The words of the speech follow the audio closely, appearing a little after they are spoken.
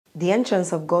The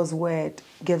entrance of God's word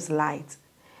gives light,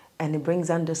 and it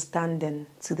brings understanding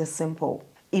to the simple.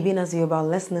 Even as you're about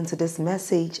listening to this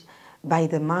message by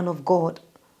the man of God,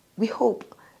 we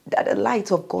hope that the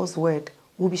light of God's word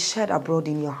will be shed abroad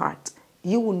in your heart.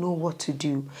 You will know what to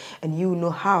do, and you will know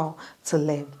how to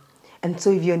live. And so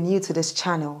if you're new to this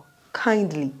channel,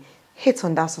 kindly hit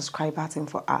on that subscribe button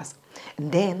for us,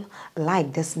 and then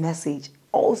like this message.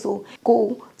 Also,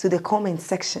 go to the comment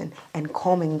section and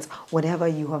comment whatever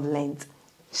you have learned.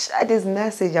 Share this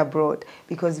message abroad,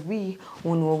 because we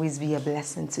won't always be a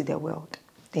blessing to the world.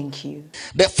 Thank you.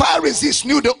 The Pharisees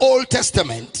knew the Old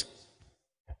Testament,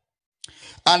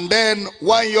 and then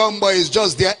one young boy is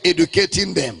just there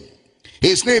educating them.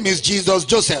 His name is Jesus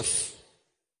Joseph.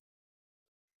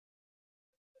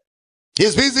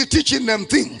 He's busy teaching them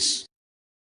things.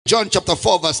 John chapter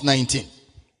 4 verse 19.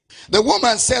 The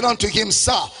woman said unto him,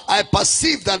 Sir, I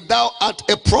perceive that thou art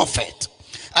a prophet.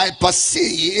 I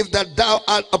perceive that thou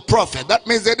art a prophet. That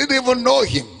means they didn't even know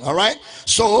him. All right.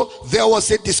 So there was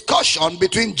a discussion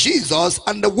between Jesus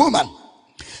and the woman.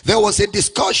 There was a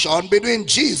discussion between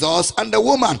Jesus and the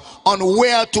woman on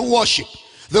where to worship.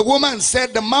 The woman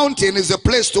said the mountain is a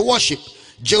place to worship.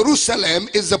 Jerusalem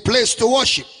is a place to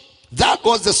worship. That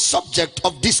was the subject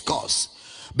of discourse,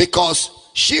 because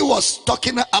she was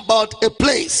talking about a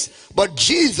place, but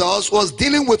Jesus was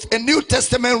dealing with a New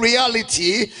Testament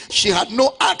reality she had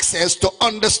no access to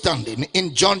understanding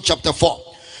in John chapter 4.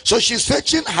 So she's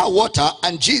fetching her water,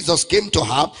 and Jesus came to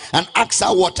her and asked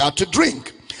her water to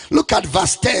drink. Look at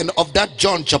verse 10 of that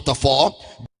John chapter 4.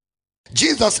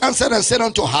 Jesus answered and said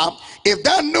unto her, If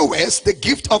thou knowest the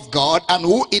gift of God, and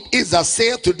who it is that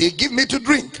saith to thee, Give me to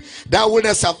drink, thou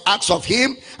wouldest have asked of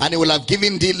him, and he will have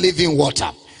given thee living water.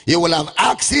 You will have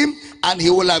asked him, and he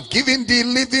will have given thee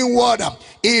living water.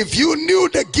 If you knew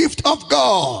the gift of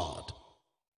God.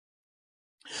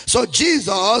 So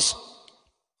Jesus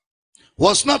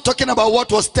was not talking about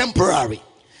what was temporary.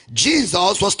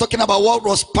 Jesus was talking about what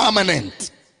was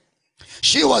permanent.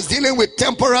 She was dealing with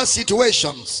temporal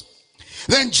situations.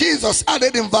 Then Jesus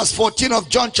added in verse 14 of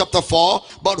John chapter 4,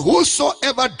 But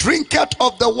whosoever drinketh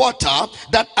of the water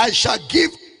that I shall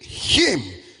give him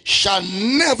shall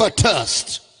never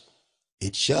thirst.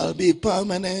 It shall be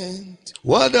permanent.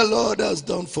 What the Lord has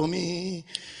done for me.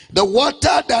 The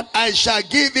water that I shall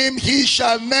give him, he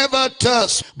shall never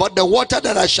thirst. But the water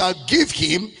that I shall give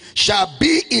him shall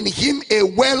be in him a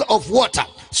well of water,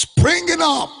 springing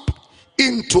up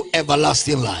into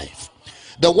everlasting life.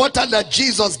 The water that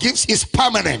Jesus gives is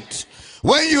permanent.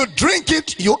 When you drink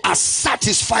it, you are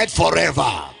satisfied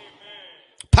forever.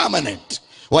 Permanent.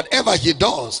 Whatever he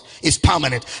does is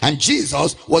permanent. And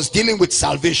Jesus was dealing with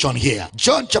salvation here.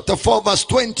 John chapter 4 verse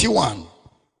 21.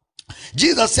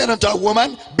 Jesus said unto a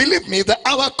woman, Believe me, the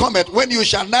hour cometh when you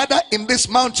shall neither in this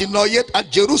mountain nor yet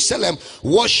at Jerusalem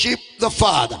worship the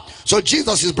Father. So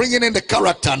Jesus is bringing in the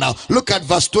character now. Look at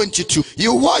verse 22.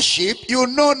 You worship, you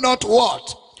know not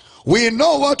what. We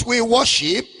know what we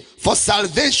worship, for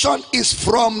salvation is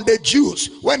from the Jews.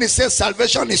 When it says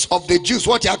salvation is of the Jews,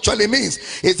 what it actually means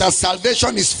is that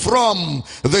salvation is from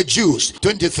the Jews.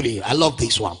 23, I love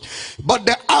this one. But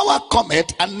the hour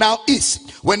cometh, and now is,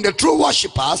 when the true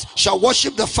worshippers shall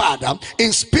worship the Father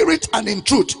in spirit and in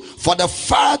truth. For the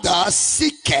Father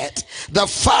seeketh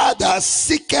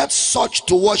such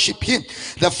to worship him.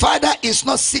 The Father is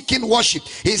not seeking worship,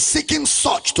 he is seeking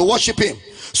such to worship him.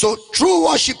 So true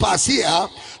worshippers here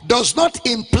does not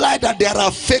imply that there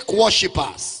are fake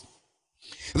worshippers.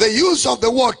 The use of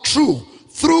the word true,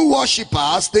 through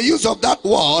worshippers, the use of that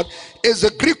word is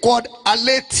the Greek word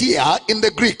aletheia in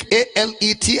the Greek,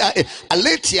 A-L-E-T-I-A.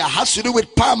 Aletheia has to do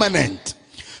with permanent.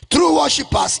 True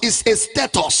worshippers is a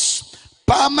status.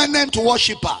 Permanent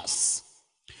worshippers.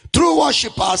 True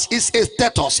worshippers is a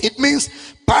status. It means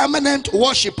permanent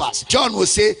worshippers. John will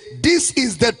say, this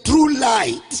is the true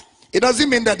light. It doesn't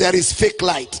mean that there is fake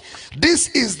light. This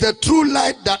is the true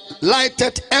light that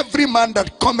lighteth every man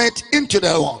that cometh into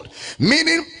the world.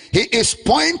 Meaning, he is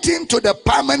pointing to the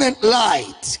permanent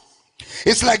light.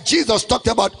 It's like Jesus talked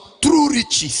about true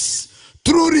riches.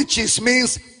 True riches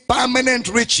means permanent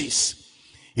riches.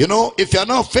 You know, if you are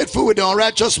not faithful with the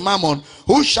unrighteous mammon,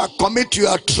 who shall commit to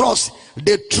your trust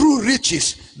the true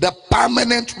riches, the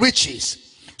permanent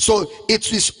riches? So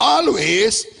it is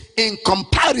always in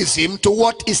comparison to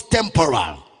what is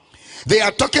temporal. They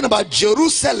are talking about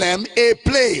Jerusalem, a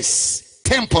place,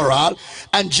 temporal,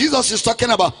 and Jesus is talking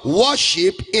about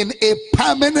worship in a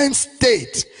permanent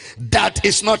state that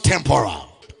is not temporal.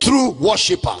 True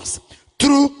worshippers.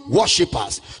 True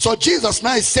worshippers. So Jesus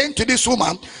now is saying to this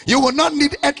woman, you will not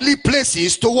need earthly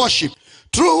places to worship.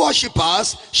 True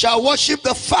worshippers shall worship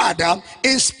the Father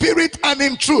in spirit and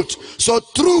in truth. So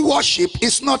true worship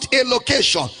is not a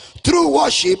location. True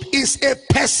worship is a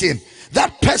person.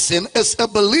 That person is a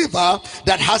believer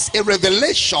that has a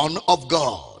revelation of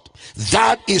God.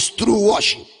 That is true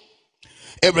worship.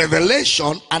 A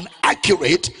revelation, an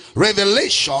accurate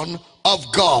revelation of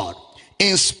God.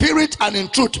 In spirit and in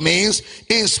truth means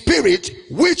in spirit,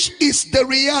 which is the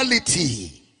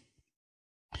reality.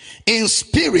 In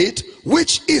spirit,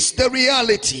 which is the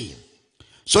reality.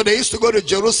 So they used to go to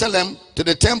Jerusalem, to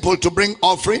the temple, to bring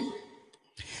offering.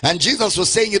 And Jesus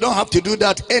was saying, you don't have to do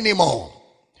that anymore.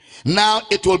 Now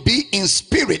it will be in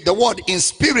spirit. The word in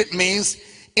spirit means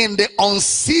in the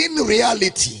unseen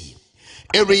reality.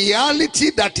 A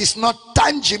reality that is not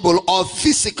tangible or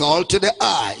physical to the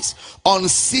eyes.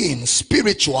 Unseen,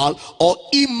 spiritual, or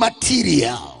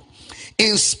immaterial.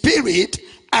 In spirit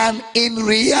and in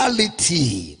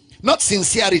reality. Not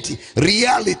sincerity,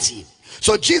 reality.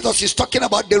 So Jesus is talking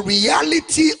about the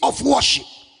reality of worship.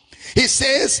 He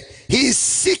says he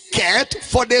seeketh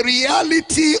for the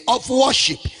reality of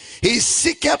worship. He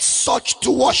seeketh such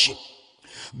to worship.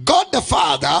 God the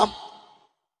Father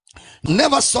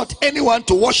never sought anyone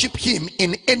to worship him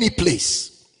in any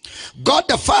place. God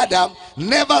the Father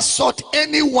never sought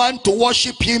anyone to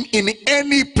worship him in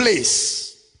any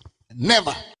place.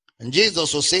 Never. And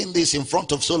Jesus was saying this in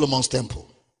front of Solomon's temple.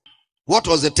 What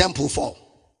was the temple for?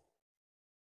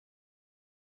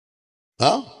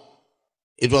 Huh?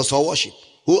 It was for worship.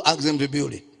 Who asked him to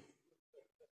build it?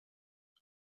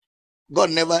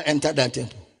 God never entered that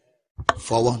temple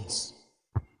for once.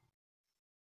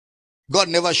 God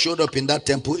never showed up in that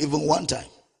temple even one time.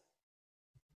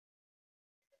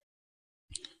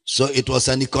 So it was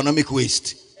an economic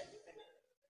waste.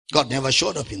 God never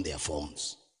showed up in there for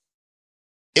once.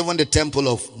 Even the temple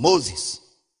of Moses,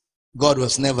 God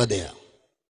was never there.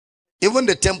 Even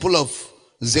the temple of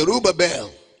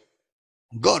Zerubbabel,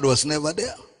 God was never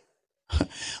there.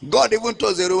 God even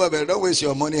told Zerubbabel, don't waste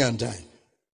your money and time.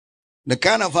 The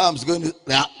kind of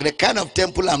the kind of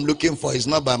temple I'm looking for is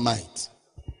not by might.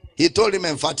 He told him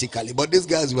emphatically, but these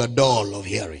guys were dull of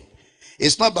hearing.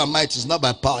 It's not by might, it's not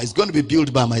by power. It's going to be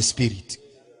built by my spirit.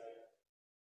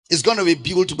 It's going to be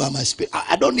built by my spirit.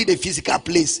 I don't need a physical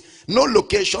place. No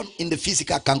location in the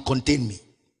physical can contain me.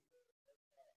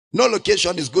 No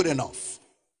location is good enough.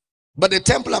 But the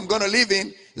temple I'm going to live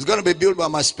in is going to be built by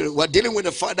my spirit. We're dealing with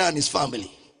the Father and his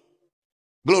family.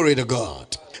 Glory to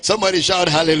God. Somebody shout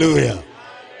hallelujah.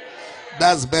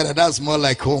 That's better. That's more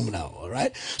like home now. All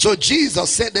right. So Jesus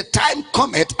said the time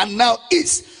cometh and now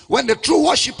is when the true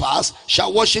worshippers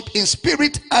shall worship in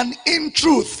spirit and in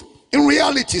truth. In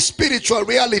reality, spiritual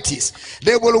realities.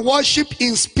 They will worship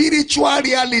in spiritual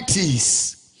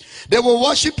realities. They will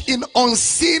worship in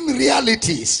unseen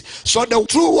realities. So the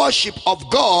true worship of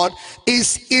God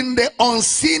is in the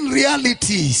unseen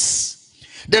realities.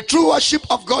 The true worship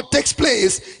of God takes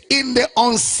place in the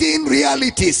unseen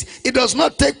realities. It does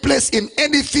not take place in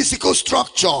any physical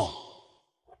structure.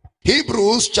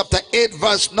 Hebrews chapter 8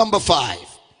 verse number 5.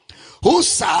 Who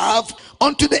serve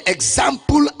unto the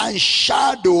example and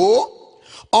shadow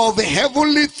of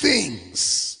heavenly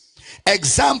things.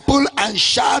 Example and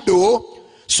shadow.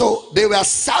 So they were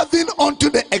serving unto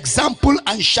the example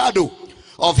and shadow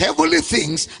of heavenly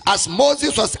things, as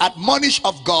Moses was admonished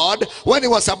of God when he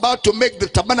was about to make the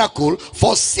tabernacle.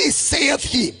 For see, saith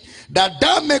he, that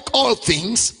thou make all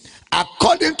things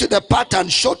according to the pattern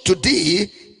showed to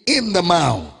thee in the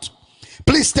mount.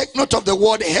 Please take note of the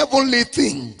word heavenly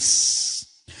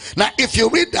things. Now if you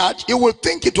read that, you will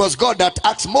think it was God that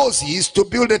asked Moses to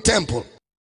build a temple.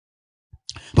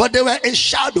 But they were a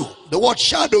shadow. The word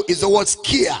shadow is the word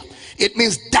skia. It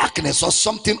means darkness or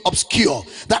something obscure.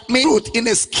 That means truth in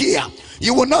a skia.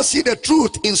 You will not see the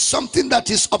truth in something that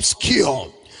is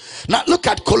obscure. Now look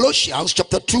at Colossians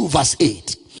chapter 2 verse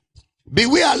 8.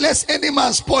 Beware lest any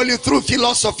man spoil you through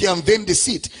philosophy and vain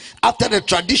deceit, after the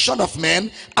tradition of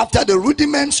men, after the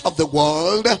rudiments of the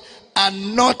world,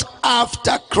 and not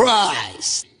after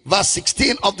Christ. Verse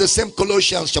 16 of the same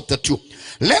Colossians chapter 2.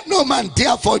 Let no man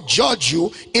therefore judge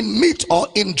you in meat or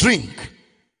in drink.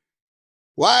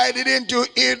 Why didn't you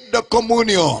eat the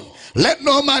communion? Let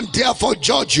no man therefore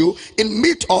judge you in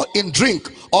meat or in drink,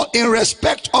 or in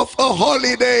respect of a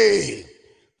holiday,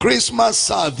 Christmas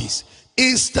service,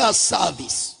 Easter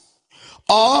service,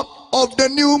 or of the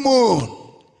new moon,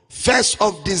 1st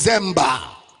of December,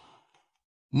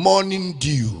 morning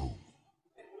dew,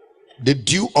 the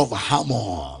dew of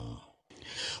Hammon,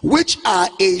 which are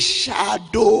a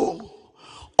shadow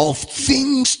of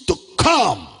things to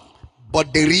come,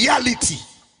 but the reality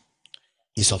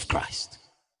is of Christ.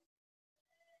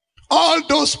 All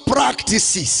those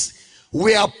practices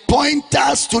were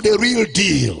pointers to the real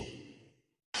deal.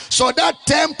 So that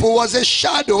temple was a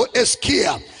shadow, a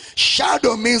scare.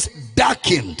 Shadow means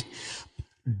darkened.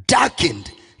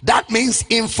 Darkened. That means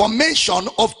information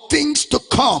of things to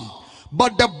come.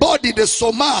 But the body, the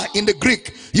soma in the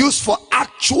Greek, used for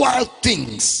actual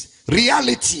things.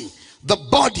 Reality. The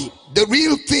body, the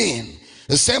real thing.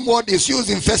 The same word is used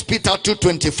in 1 Peter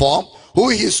 2:24. Who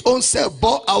his own self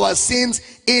bore our sins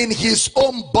in his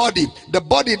own body. The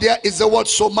body there is the word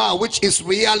soma, which is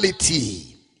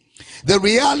reality. The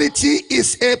reality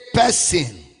is a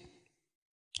person.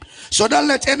 So don't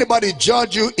let anybody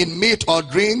judge you in meat or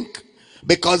drink,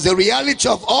 because the reality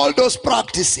of all those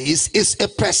practices is a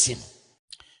person.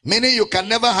 Meaning you can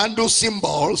never handle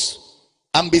symbols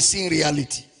and be seeing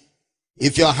reality.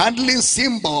 If you're handling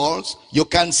symbols, you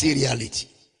can't see reality.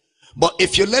 But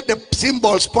if you let the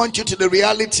symbols point you to the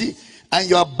reality and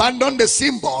you abandon the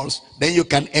symbols, then you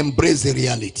can embrace the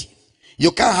reality.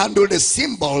 You can't handle the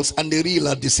symbols and the real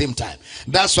at the same time.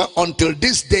 That's why until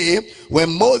this day,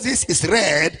 when Moses is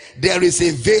read, there is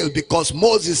a veil, because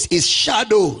Moses is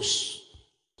shadows.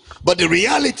 But the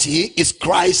reality is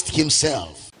Christ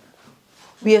himself.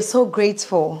 We are so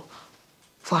grateful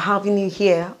for having you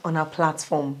here on our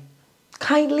platform.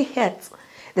 Kindly hit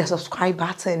the subscribe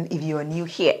button if you are new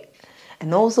here.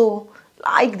 And also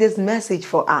like this message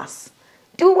for us.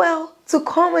 Do well to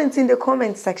comment in the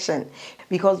comment section,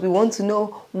 because we want to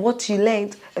know what you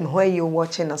learned and where you're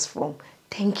watching us from.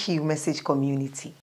 Thank you, message community.